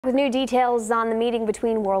With new details on the meeting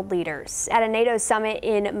between world leaders. At a NATO summit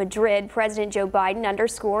in Madrid, President Joe Biden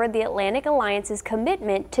underscored the Atlantic Alliance's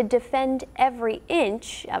commitment to defend every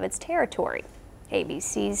inch of its territory.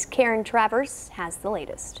 ABC's Karen Travers has the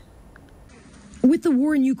latest. With the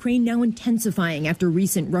war in Ukraine now intensifying after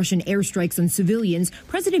recent Russian airstrikes on civilians,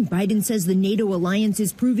 President Biden says the NATO alliance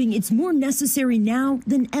is proving it's more necessary now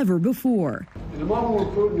than ever before. In a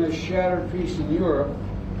moment where Putin has shattered peace in Europe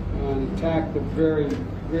and attacked the very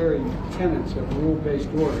tenets of rule-based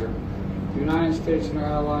order, the United States and our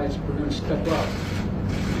allies are going to step up.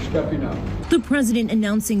 We're stepping up. The president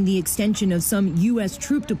announcing the extension of some U.S.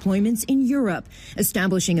 troop deployments in Europe,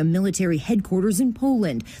 establishing a military headquarters in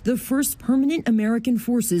Poland, the first permanent American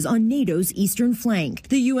forces on NATO's eastern flank.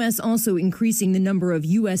 The U.S. also increasing the number of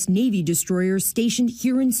U.S. Navy destroyers stationed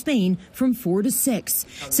here in Spain from 4 to 6,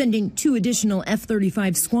 sending 2 additional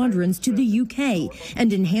F-35 squadrons to the U.K.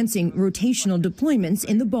 and enhancing rotational deployments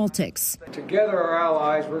in the Baltics. Together, our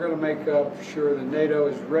allies, we're going to make sure that NATO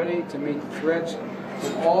is ready to meet threats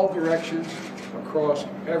in all directions across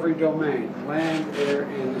every domain, land, air,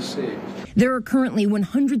 and the sea. There are currently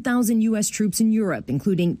 100,000 U.S. troops in Europe,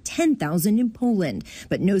 including 10,000 in Poland,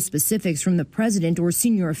 but no specifics from the president or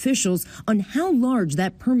senior officials on how large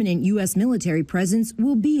that permanent U.S. military presence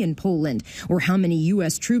will be in Poland, or how many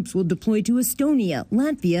U.S. troops will deploy to Estonia,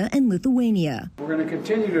 Latvia, and Lithuania. We're going to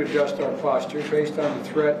continue to adjust our posture based on the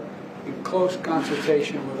threat in close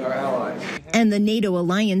consultation with our allies. And the NATO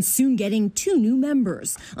alliance soon getting 2 new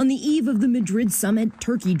members. On the eve of the Madrid summit,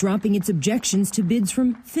 Turkey dropping its objections to bids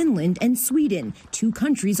from Finland and Sweden, 2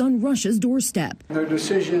 countries on Russia's doorstep. Their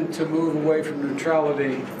decision to move away from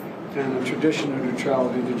neutrality and the tradition of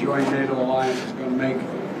neutrality to join NATO alliance is going to make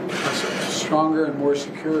us stronger and more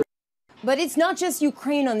secure. But it's not just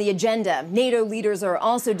Ukraine on the agenda. NATO leaders are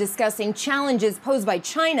also discussing challenges posed by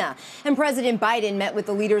China. And President Biden met with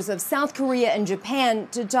the leaders of South Korea and Japan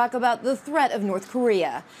to talk about the threat of North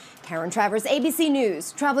Korea. Karen Travers, ABC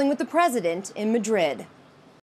News, traveling with the president in Madrid.